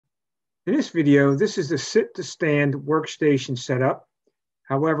In this video, this is the sit-to-stand workstation setup.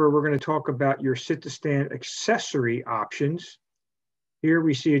 However, we're going to talk about your sit-to-stand accessory options. Here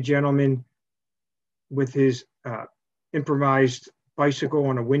we see a gentleman with his improvised bicycle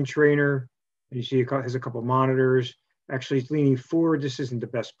on a wind trainer. You see it has a couple monitors. Actually, it's leaning forward. This isn't the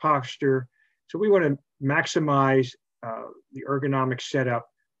best posture. So we want to maximize the ergonomic setup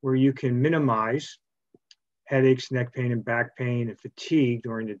where you can minimize headaches, neck pain, and back pain, and fatigue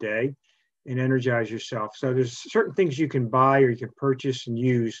during the day, and energize yourself. So there's certain things you can buy or you can purchase and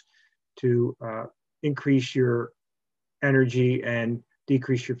use to increase your energy and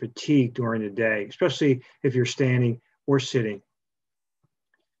decrease your fatigue during the day, especially if you're standing or sitting.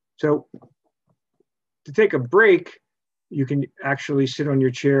 So to take a break, you can actually sit on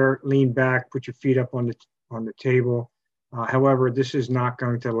your chair, lean back, put your feet up on the table. However, this is not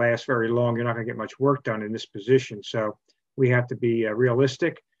going to last very long. You're not going to get much work done in this position. So we have to be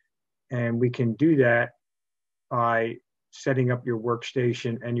realistic, and we can do that by setting up your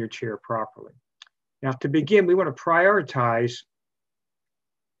workstation and your chair properly. Now, to begin, we want to prioritize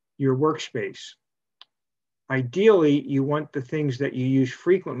your workspace. Ideally, you want the things that you use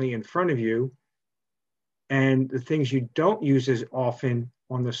frequently in front of you and the things you don't use as often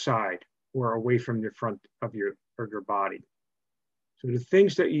on the side or away from the front of your body. So the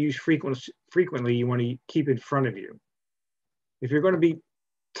things that you use frequently, you want to keep in front of you. If you're going to be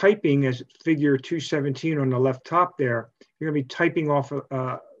typing, as figure 217 on the left top there, you're going to be typing off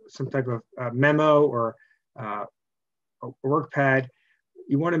some type of memo or a work pad.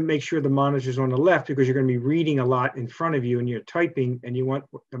 You want to make sure the monitor's on the left because you're going to be reading a lot in front of you and you're typing, and you want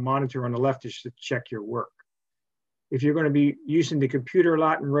the monitor on the left just to check your work. If you're going to be using the computer a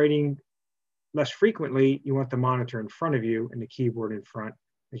lot and writing less frequently, you want the monitor in front of you and the keyboard in front,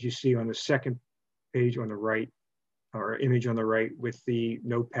 as you see on the second page on the right, or image on the right with the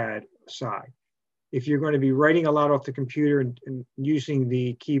notepad side. If you're going to be writing a lot off the computer and using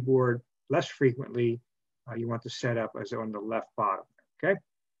the keyboard less frequently, you want the setup as on the left bottom, okay?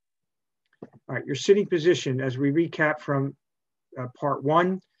 All right, your sitting position, as we recap from part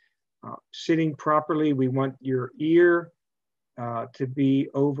one, sitting properly, we want your ear to be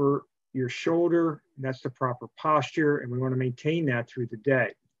over your shoulder. That's the proper posture, and we want to maintain that through the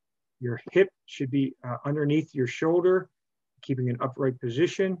day. Your hip should be underneath your shoulder, keeping an upright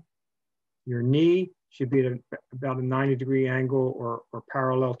position. Your knee should be at about a 90-degree angle or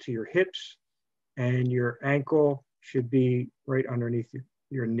parallel to your hips, and your ankle should be right underneath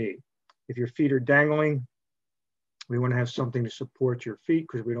your knee. If your feet are dangling, we want to have something to support your feet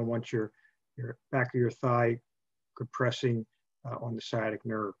because we don't want your back of your thigh compressing on the sciatic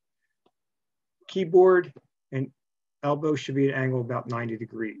nerve. Keyboard and elbow should be at an angle about 90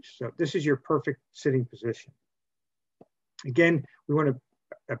 degrees. So this is your perfect sitting position. Again, we want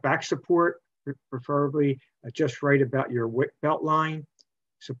a back support, preferably just right about your belt line,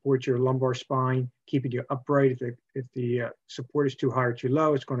 support your lumbar spine, keeping you upright. If the support is too high or too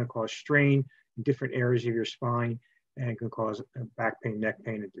low, it's going to cause strain in different areas of your spine and can cause back pain, neck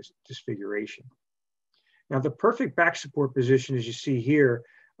pain, and disfiguration. Now, the perfect back support position, as you see here,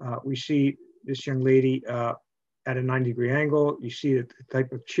 we see this young lady at a 90-degree angle. You see the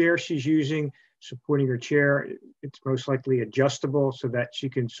type of chair she's using, supporting her chair. It's most likely adjustable so that she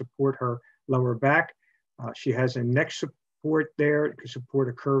can support her lower back. She has a neck support there to support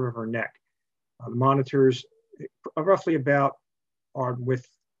a curve of her neck. The monitors are roughly about arm width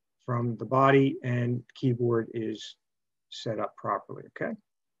from the body, and keyboard is set up properly, okay?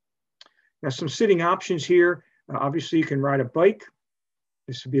 Now, some sitting options here. Obviously, you can ride a bike.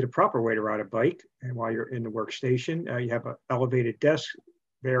 This would be the proper way to ride a bike. And while you're in the workstation, you have an elevated desk,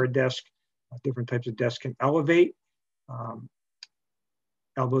 Varidesk. Different types of desks can elevate.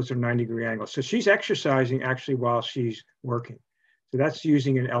 Elbows are 90-degree angles. So she's exercising actually while she's working. So that's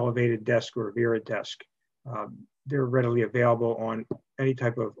using an elevated desk or a Varidesk. They're readily available on any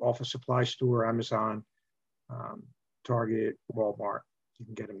type of office supply store, Amazon, Target, Walmart. You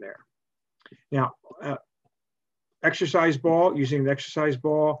can get them there. Now, exercise ball, using an exercise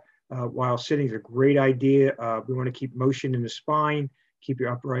ball while sitting is a great idea. We want to keep motion in the spine, keep your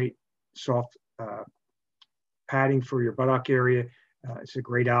upright, soft padding for your buttock area. It's a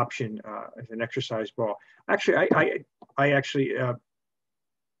great option as an exercise ball. Actually, I actually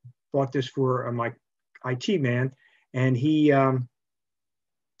bought this for my IT man, and he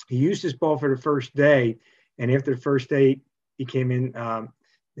used this ball for the first day. And after the first day, he came in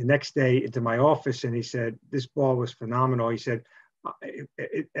the next day into my office, and he said, this ball was phenomenal. He said,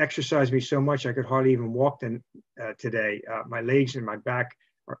 it exercised me so much I could hardly even walk today. My legs and my back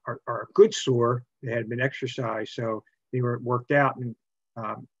are a good sore. They had been exercised, so they were worked out. And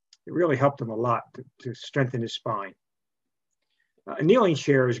it really helped him a lot to strengthen his spine. A kneeling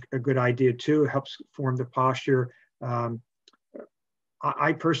chair is a good idea too. It helps form the posture.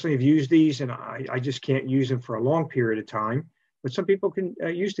 I personally have used these, and I just can't use them for a long period of time, but some people can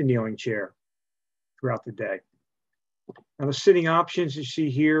use the kneeling chair throughout the day. Now the sitting options you see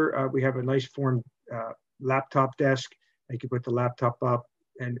here, we have a nice formed laptop desk. You can put the laptop up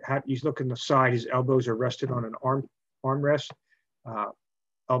and he's looking the side. His elbows are rested on an armrest.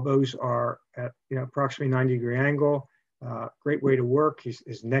 Elbows are at approximately 90-degree angle. Great way to work.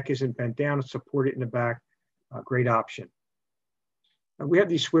 His neck isn't bent down and supported in the back. Great option. We have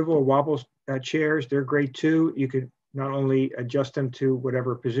these swivel or wobble chairs. They're great too. You could not only adjust them to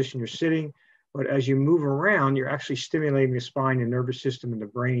whatever position you're sitting, but as you move around, you're actually stimulating the spine and nervous system and the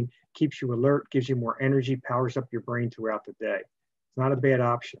brain, keeps you alert, gives you more energy, powers up your brain throughout the day. It's not a bad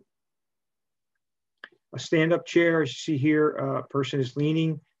option. A stand-up chair, as you see here, a person is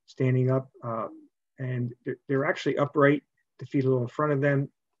leaning, standing up, and they're actually upright, the feet a little in front of them.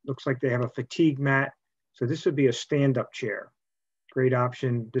 Looks like they have a fatigue mat. So this would be a stand-up chair. Great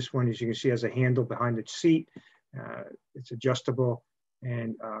option. This one, as you can see, has a handle behind its seat. It's adjustable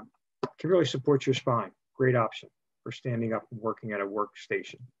and can really support your spine. Great option for standing up and working at a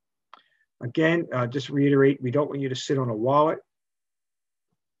workstation. Again, just reiterate, we don't want you to sit on a wallet.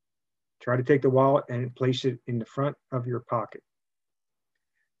 Try to take the wallet and place it in the front of your pocket.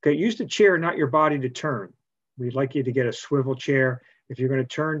 Okay, use the chair, not your body, to turn. We'd like you to get a swivel chair. If you're going to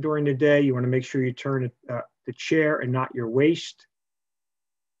turn during the day, you want to make sure you turn the chair and not your waist.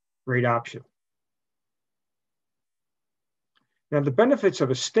 Great option. Now, the benefits of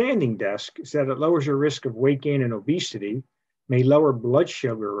a standing desk is that it lowers your risk of weight gain and obesity, may lower blood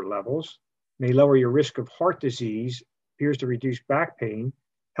sugar levels, may lower your risk of heart disease, appears to reduce back pain,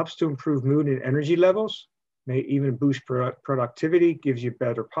 helps to improve mood and energy levels, may even boost productivity, gives you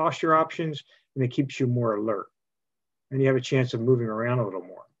better posture options, and it keeps you more alert. And you have a chance of moving around a little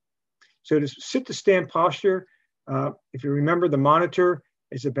more. So to sit to stand posture, if you remember, the monitor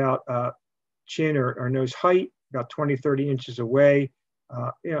is about chin or nose height, about 20, 30 inches away,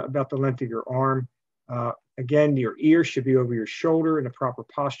 about the length of your arm. Again, your ear should be over your shoulder in a proper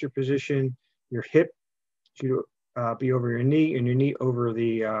posture position. Your hip should be over your knee, and your knee over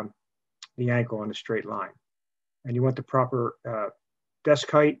the ankle in a straight line. And you want the proper desk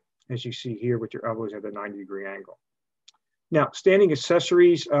height, as you see here, with your elbows at a 90-degree angle. Now, standing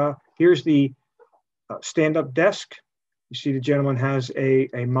accessories, here's the stand-up desk. You see the gentleman has a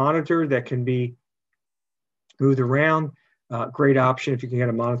monitor that can be moved around. Great option if you can get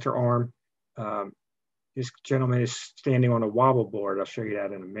a monitor arm. This gentleman is standing on a wobble board. I'll show you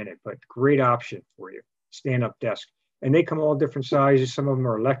that in a minute, but great option for you. Stand-up desk. And they come all different sizes. Some of them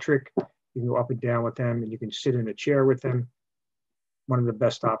are electric. You can go up and down with them, and you can sit in a chair with them. One of the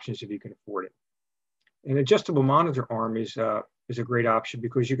best options if you can afford it. An adjustable monitor arm is a great option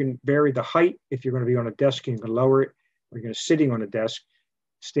because you can vary the height. If you're going to be on a desk, you can lower it. Or you're going to sitting on a desk,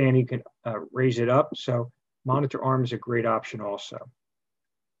 standing, you can raise it up. So monitor arm is a great option also.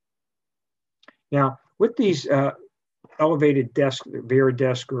 Now, with these elevated desk,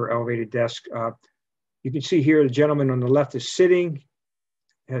 Varidesk or elevated desk, you can see here the gentleman on the left is sitting,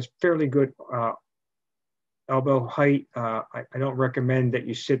 has fairly good elbow height. I don't recommend that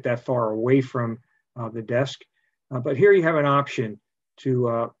you sit that far away from the desk, but here you have an option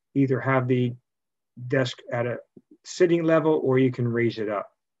to either have the desk at a sitting level or you can raise it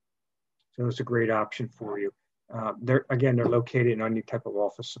up. So it's a great option for you. They're located in any type of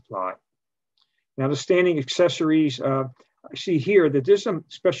office supply. Now the standing accessories, I see here that there's some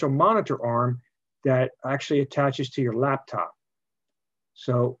special monitor arm that actually attaches to your laptop.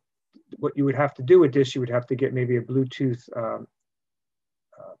 So what you would have to do with this, you would have to get maybe a Bluetooth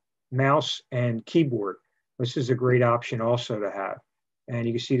mouse and keyboard. This is a great option also to have. And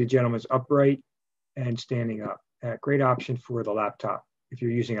you can see the gentleman's upright and standing up. Great option for the laptop if you're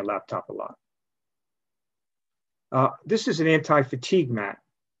using a laptop a lot. This is an anti-fatigue mat.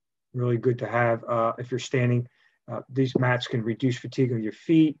 Really good to have if you're standing. These mats can reduce fatigue of your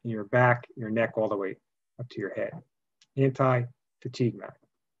feet, your back, your neck, all the way up to your head. Anti-fatigue mat.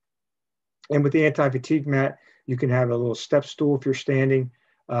 And with the anti-fatigue mat, you can have a little step stool if you're standing.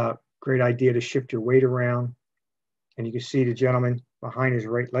 Great idea to shift your weight around. And you can see the gentleman behind his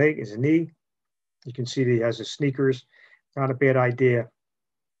right leg is a knee. You can see that he has his sneakers. Not a bad idea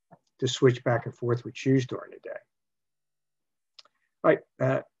to switch back and forth with shoes during the day. All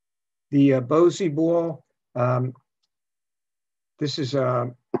right, the Bose ball. This is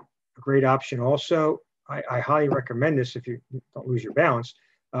a great option also. I highly recommend this if you don't lose your balance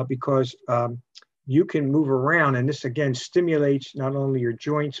because you can move around, and this again stimulates not only your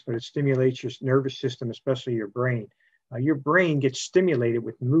joints, but it stimulates your nervous system, especially your brain. Your brain gets stimulated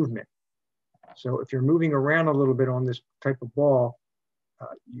with movement. So if you're moving around a little bit on this type of ball,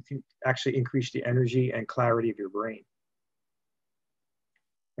 you can actually increase the energy and clarity of your brain.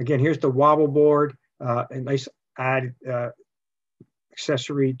 Again, here's the wobble board, a nice added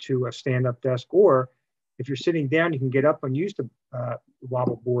accessory to a stand-up desk, or if you're sitting down, you can get up and use the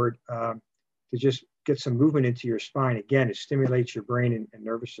wobble board to just get some movement into your spine. Again, it stimulates your brain and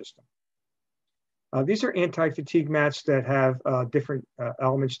nervous system. These are anti-fatigue mats that have different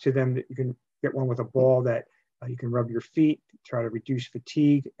elements to them. That you can get one with a ball that you can rub your feet, try to reduce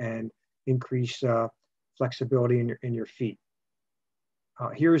fatigue and increase flexibility in your feet.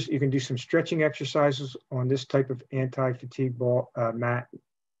 You can do some stretching exercises on this type of anti-fatigue ball mat.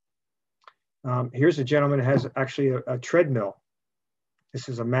 Here's a gentleman who has actually a treadmill. This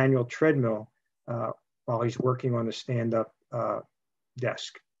is a manual treadmill while he's working on the stand-up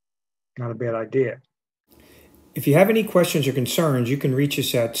desk. Not a bad idea. If you have any questions or concerns, you can reach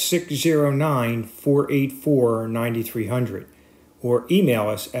us at 609-484-9300 or email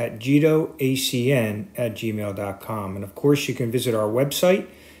us at gitoacn@gmail.com. And of course, you can visit our website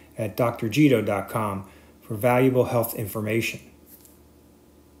at drgito.com for valuable health information.